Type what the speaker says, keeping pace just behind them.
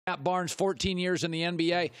Matt Barnes, 14 years in the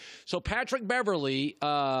NBA. So Patrick Beverley,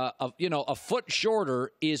 a foot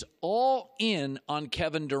shorter, is all in on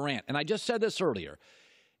Kevin Durant. And I just said this earlier.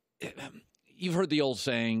 You've heard the old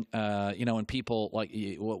saying, when people like,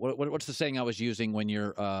 what's the saying I was using when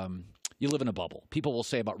you live in a bubble? People will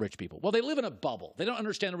say about rich people, well, they live in a bubble. They don't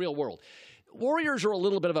understand the real world. Warriors are a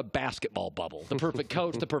little bit of a basketball bubble. The perfect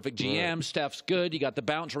coach, the perfect GM, Steph's good. You got the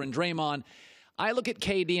bouncer and Draymond. I look at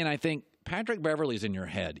KD and I think, Patrick Beverley's in your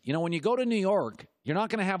head. When you go to New York, you're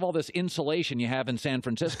not going to have all this insulation you have in San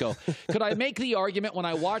Francisco. Could I make the argument when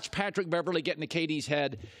I watch Patrick Beverley get into KD's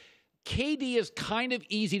head, KD is kind of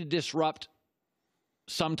easy to disrupt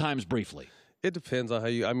sometimes briefly? It depends on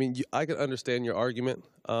how I can understand your argument.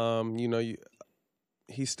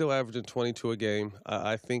 He's still averaging 22 a game.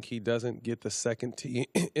 I think he doesn't get the second tee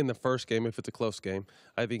in the first game if it's a close game.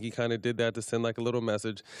 I think he kind of did that to send like a little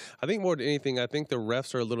message. I think more than anything, I think the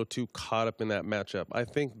refs are a little too caught up in that matchup. I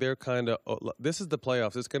think they're kind of, this is the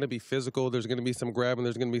playoffs. It's going to be physical. There's going to be some grabbing.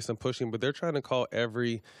 There's going to be some pushing. But they're trying to call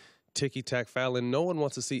every ticky-tack foul, and no one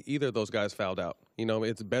wants to see either of those guys fouled out.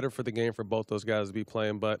 It's better for the game for both those guys to be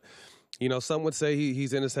playing. But some would say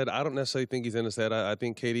he's in his head. I don't necessarily think he's in his head. I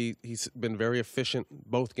think KD, he's been very efficient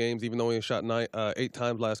both games, even though he shot 8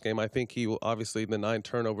 times last game. I think he will, obviously, the 9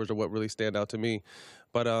 turnovers are what really stand out to me.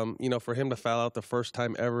 But, for him to foul out the first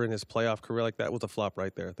time ever in his playoff career, like that was a flop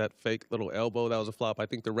right there. That fake little elbow, that was a flop. I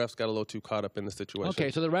think the refs got a little too caught up in the situation.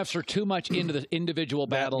 Okay, so the refs are too much into the individual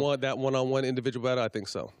battle. That one-on-one individual battle, I think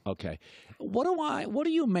so. Okay. What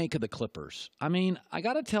do you make of the Clippers? I mean, I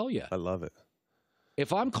got to tell you. I love it.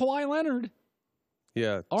 If I'm Kawhi Leonard,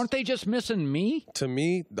 yeah, aren't they just missing me? To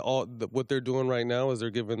me, what they're doing right now is they're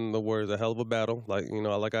giving the Warriors a hell of a battle,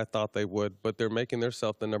 like I thought they would. But they're making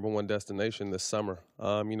themselves the #1 destination this summer.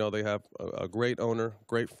 They have a great owner,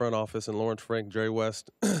 great front office, and Lawrence Frank, Jerry West.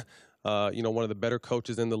 One of the better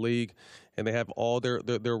coaches in the league, and they have all their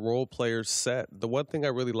role players set. The one thing I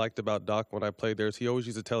really liked about Doc when I played there is he always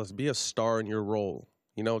used to tell us, be a star in your role.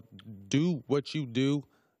 Do what you do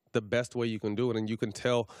the best way you can do it, and you can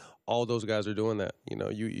tell all those guys are doing that.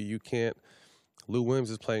 You can't. Lou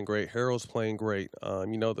Williams is playing great. Harrell's playing great.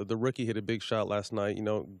 The rookie hit a big shot last night.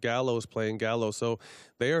 Gallo's playing Gallo. So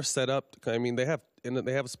they are set up. I mean, they have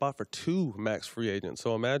a spot for 2 max free agents.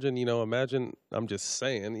 So imagine, I'm just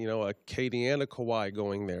saying, a KD and a Kawhi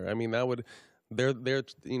going there. I mean, that would. They're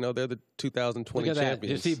the 2020 Look at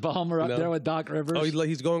champions. That. You see Ballmer up there with Doc Rivers? Oh,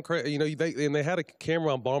 he's going crazy. And they had a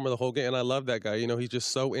camera on Ballmer the whole game, and I love that guy. He's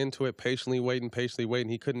just so into it, patiently waiting.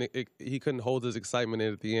 He couldn't hold his excitement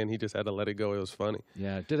in at the end. He just had to let it go. It was funny.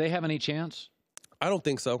 Yeah. Do they have any chance? I don't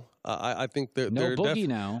think so. I think they're Boogie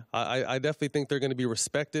now. I definitely think they're going to be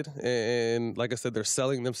respected, and like I said, they're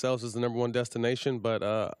selling themselves as the #1 destination. But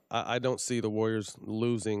I don't see the Warriors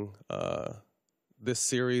losing this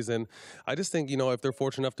series, and I just think if they're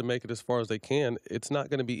fortunate enough to make it as far as they can, it's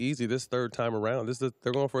not going to be easy this third time around.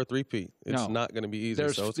 They're going for a 3-peat. It's not going to be easy,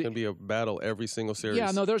 so it's going to be a battle every single series.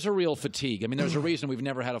 Yeah, no, there's a real fatigue. I mean, there's a reason we've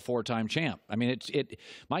never had a 4-time champ. I mean,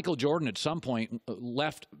 Michael Jordan at some point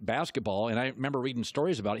left basketball, and I remember reading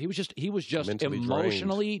stories about it. He was just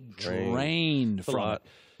emotionally drained from it.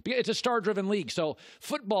 It's a star-driven league. So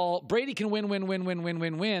football, Brady can win,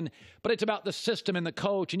 but it's about the system and the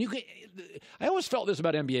coach. And I always felt this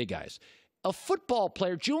about NBA guys. A football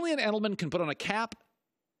player, Julian Edelman, can put on a cap,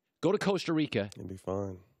 go to Costa Rica, and be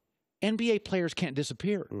fine. NBA players can't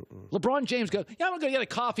disappear. LeBron James goes, I'm going to get a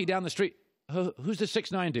coffee down the street. Who's the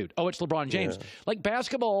 6'9" dude? Oh, it's LeBron James. Yeah. Like,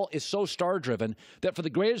 basketball is so star-driven that for the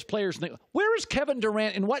greatest players, where is Kevin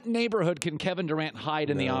Durant? In what neighborhood can Kevin Durant hide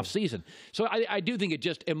in the offseason? So I do think it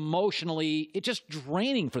just emotionally, it's just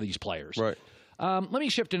draining for these players. Right. Let me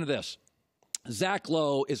shift into this. Zach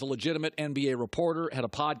Lowe is a legitimate NBA reporter, had a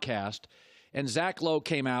podcast, and Zach Lowe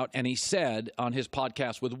came out and he said on his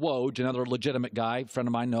podcast with Woj, another legitimate guy, friend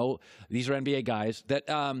of mine, know these are NBA guys, that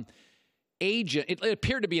it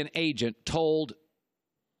appeared to be an agent told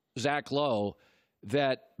Zach Lowe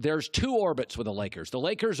that there's 2 orbits with the Lakers. The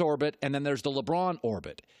Lakers orbit, and then there's the LeBron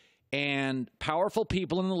orbit. And powerful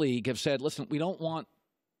people in the league have said, listen, we don't want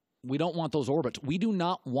those orbits. We do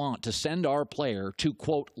not want to send our player to,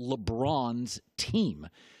 quote, LeBron's team.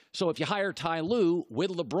 So if you hire Ty Lue with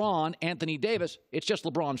LeBron, Anthony Davis, it's just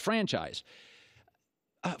LeBron's franchise.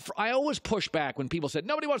 I always push back when people said,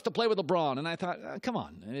 nobody wants to play with LeBron. And I thought, come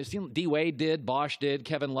on. D-Wade did, Bosh did,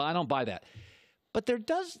 Kevin Love. I don't buy that. But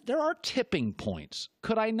there are tipping points.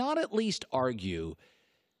 Could I not at least argue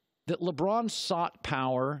that LeBron sought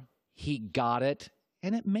power, he got it,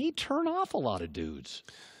 and it may turn off a lot of dudes?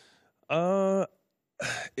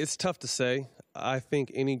 It's tough to say. I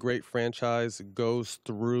think any great franchise goes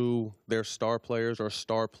through their star players or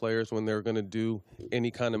star players when they're going to do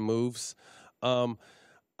any kind of moves.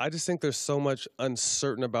 I just think there's so much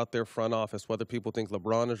uncertain about their front office, whether people think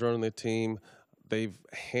LeBron is running the team. They've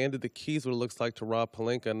handed the keys, what it looks like, to Rob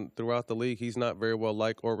Pelinka, and throughout the league, he's not very well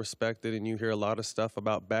liked or respected, and you hear a lot of stuff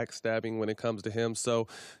about backstabbing when it comes to him. So,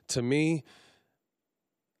 to me,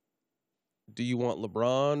 do you want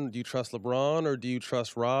LeBron? Do you trust LeBron, or do you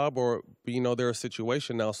trust Rob? Or, they're a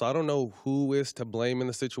situation now. So I don't know who is to blame in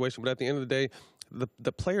the situation, but at the end of the day,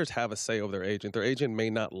 the players have a say over their agent. Their agent may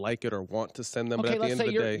not like it or want to send them, but at the end of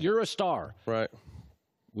the day, you're a star. Right.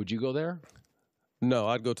 Would you go there? No,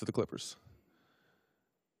 I'd go to the Clippers.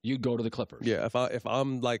 You'd go to the Clippers. Yeah, if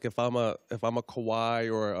I'm a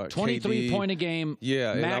Kawhi or a 23 KD, point a game.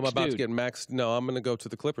 Yeah, and I'm about dude. to get maxed. No, I'm going to go to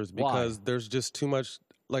the Clippers because there's just too much,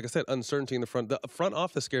 like I said, uncertainty in the front. The front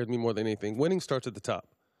office scares me more than anything. Winning starts at the top.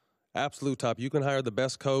 Absolute top. You can hire the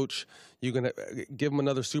best coach. You can give them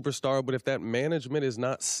another superstar. But if that management is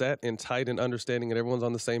not set and tight and understanding and everyone's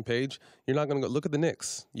on the same page, you're not going to go. Look at the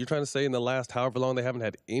Knicks. You're trying to say in the last however long they haven't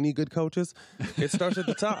had any good coaches. It starts at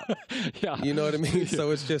the top. Yeah. You know what I mean?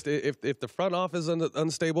 So it's just if the front office is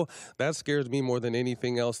unstable, that scares me more than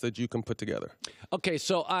anything else that you can put together. Okay,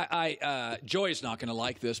 so Joy's not going to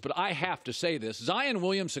like this, but I have to say this. Zion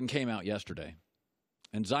Williamson came out yesterday,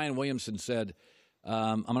 and Zion Williamson said,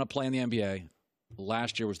 I'm going to play in the NBA.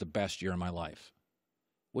 Last year was the best year of my life,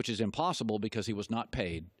 which is impossible because he was not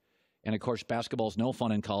paid. And, of course, basketball is no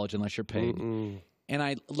fun in college unless you're paid. And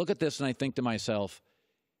I look at this and I think to myself,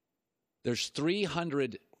 there's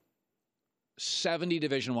 370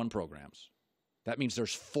 Division I programs. That means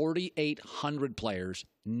there's 4,800 players.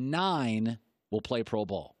 9 will play pro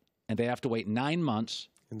ball. And they have to wait 9 months.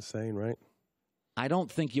 Insane, right? I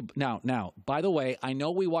don't think you now. By the way, I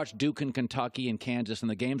know we watch Duke and Kentucky and Kansas,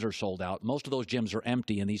 and the games are sold out. Most of those gyms are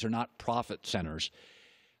empty, and these are not profit centers.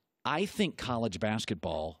 I think college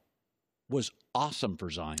basketball was awesome for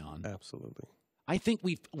Zion. Absolutely. I think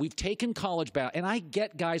we've taken college basketball, and I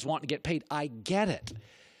get guys wanting to get paid. I get it,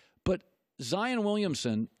 but Zion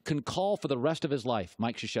Williamson can call for the rest of his life.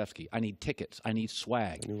 Mike Krzyzewski, I need tickets. I need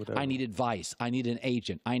swag. I need advice. I need an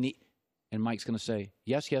agent. And Mike's going to say,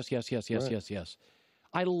 yes, yes, yes, yes, yes, yes, yes.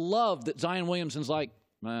 I love that Zion Williamson's like,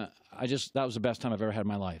 that was the best time I've ever had in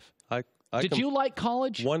my life. Did you like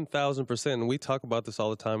college? 1,000%. And we talk about this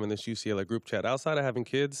all the time in this UCLA group chat. Outside of having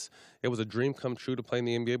kids, it was a dream come true to play in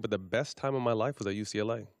the NBA, but the best time of my life was at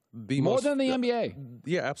UCLA. More than the NBA.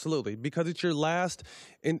 Yeah, absolutely. Because it's your last,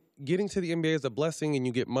 and getting to the NBA is a blessing and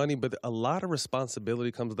you get money, but a lot of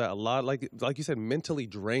responsibility comes with that. A lot, like you said, mentally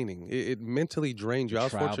draining. It mentally drains you. I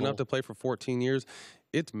was fortunate enough to play for 14 years.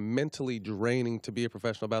 It's mentally draining to be a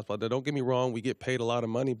professional basketball player. Don't get me wrong, we get paid a lot of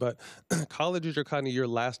money, but college is kind of your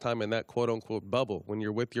last time in that quote-unquote bubble when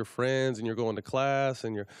you're with your friends and you're going to class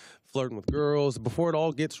and you're flirting with girls before it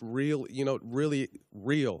all gets real, really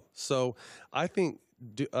real. So I think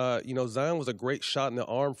Zion was a great shot in the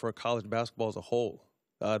arm for college basketball as a whole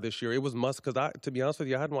this year. It was because to be honest with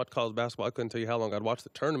you, I hadn't watched college basketball. I couldn't tell you how long I'd watched the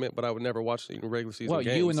tournament, but I would never watch the regular season games.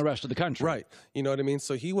 Well, you and the rest of the country. Right. You know what I mean?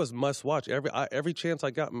 So he was must watch. Every chance I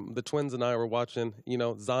got, the twins and I were watching,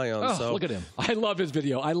 Zion. Oh, so look at him. I love his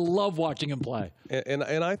video. I love watching him play. And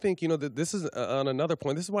I think, that this is on another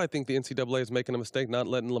point. This is why I think the NCAA is making a mistake not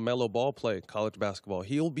letting LaMelo Ball play college basketball.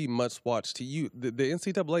 He'll be much watched. The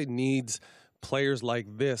NCAA needs players like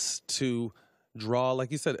this to draw,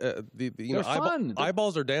 like you said,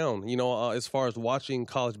 eyeballs are down, as far as watching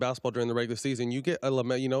college basketball during the regular season. You get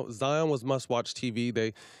Zion was must-watch TV.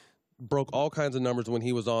 They broke all kinds of numbers when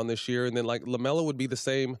he was on this year, and then like LaMelo would be the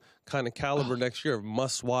same kind of caliber next year.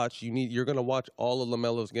 Must-watch. You're going to watch all of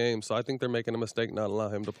LaMelo's games, so I think they're making a mistake not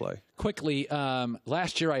allowing him to play. Quickly,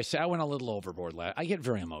 last year I went a little overboard. I get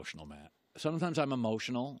very emotional, Matt. Sometimes I'm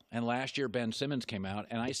emotional, and last year Ben Simmons came out,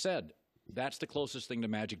 and I said, that's the closest thing to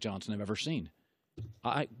Magic Johnson I've ever seen.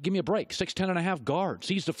 Give me a break. 6'10 and a half guard,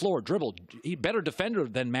 sees the floor, dribbled. He better defender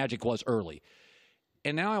than Magic was early.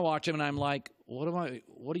 And now I watch him and I'm like,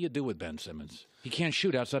 what do you do with Ben Simmons? He can't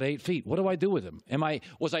shoot outside 8 feet. What do I do with him?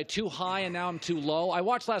 Was I too high and now I'm too low? I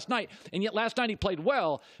watched last night, and yet last night he played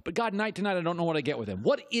well, but God, night to night I don't know what I get with him.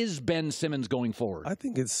 What is Ben Simmons going forward? I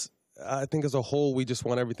think as a whole, we just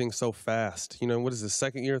want everything so fast. What is this,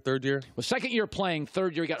 second year, third year? Well, second year playing,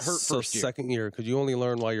 third year he got hurt first year. Second year, because you only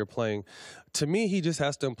learn while you're playing. To me, he just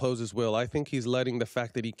has to impose his will. I think he's letting the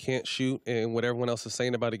fact that he can't shoot and what everyone else is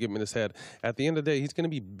saying about it get him in his head. At the end of the day, he's going to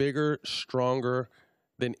be bigger, stronger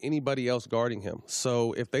than anybody else guarding him.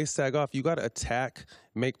 So if they sag off, you got to attack,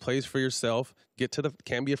 make plays for yourself,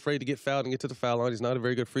 can't be afraid to get fouled and get to the foul line. He's not a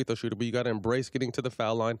very good free throw shooter, but you got to embrace getting to the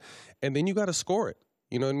foul line, and then you got to score it.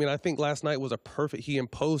 You know what I mean? I think last night was he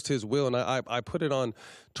imposed his will, and I put it on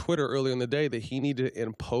Twitter earlier in the day that he needed to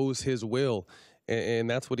impose his will. And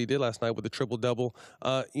that's what he did last night with the triple-double.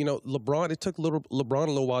 LeBron, it took LeBron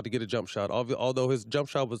a little while to get a jump shot, although his jump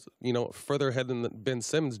shot was, further ahead than Ben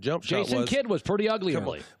Simmons' jump shot was. Jason Kidd was pretty ugly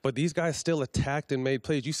early. But these guys still attacked and made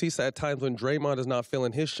plays. You see at times when Draymond is not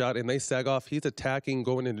feeling his shot and they sag off, he's attacking,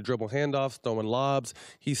 going into dribble handoffs, throwing lobs.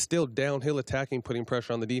 He's still downhill attacking, putting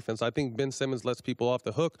pressure on the defense. I think Ben Simmons lets people off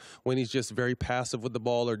the hook when he's just very passive with the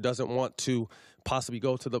ball or doesn't want to possibly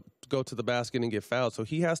go to the basket and get fouled. So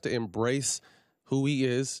he has to embrace who he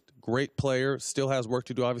is. Great player, still has work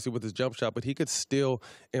to do obviously with his jump shot, but he could still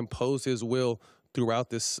impose his will throughout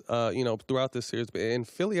this series. And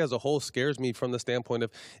Philly as a whole scares me from the standpoint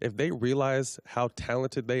of if they realize how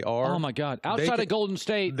talented they are. Oh my God! Outside of Golden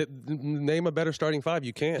State, name a better starting five.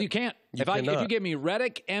 You can't. You can't. If you give me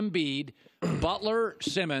Redick, Embiid, Butler,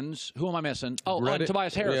 Simmons, who am I missing? Oh, and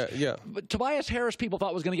Tobias Harris. Yeah. But Tobias Harris, people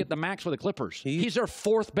thought was going to get the max for the Clippers. He's their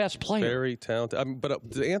fourth best player. Very talented.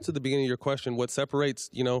 But to answer the beginning of your question, what separates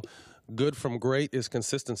good from great is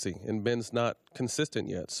consistency, and Ben's not consistent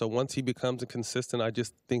yet. So once he becomes consistent, I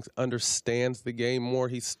just think understands the game more.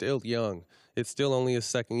 He's still young. It's still only his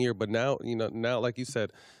second year, but now like you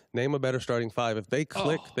said, name a better starting five. If they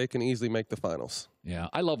click, they can easily make the finals. Yeah,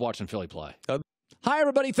 I love watching Philly play. Hi,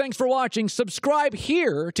 everybody. Thanks for watching. Subscribe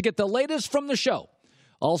here to get the latest from the show.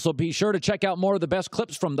 Also, be sure to check out more of the best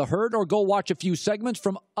clips from The Herd or go watch a few segments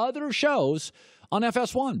from other shows on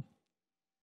FS1.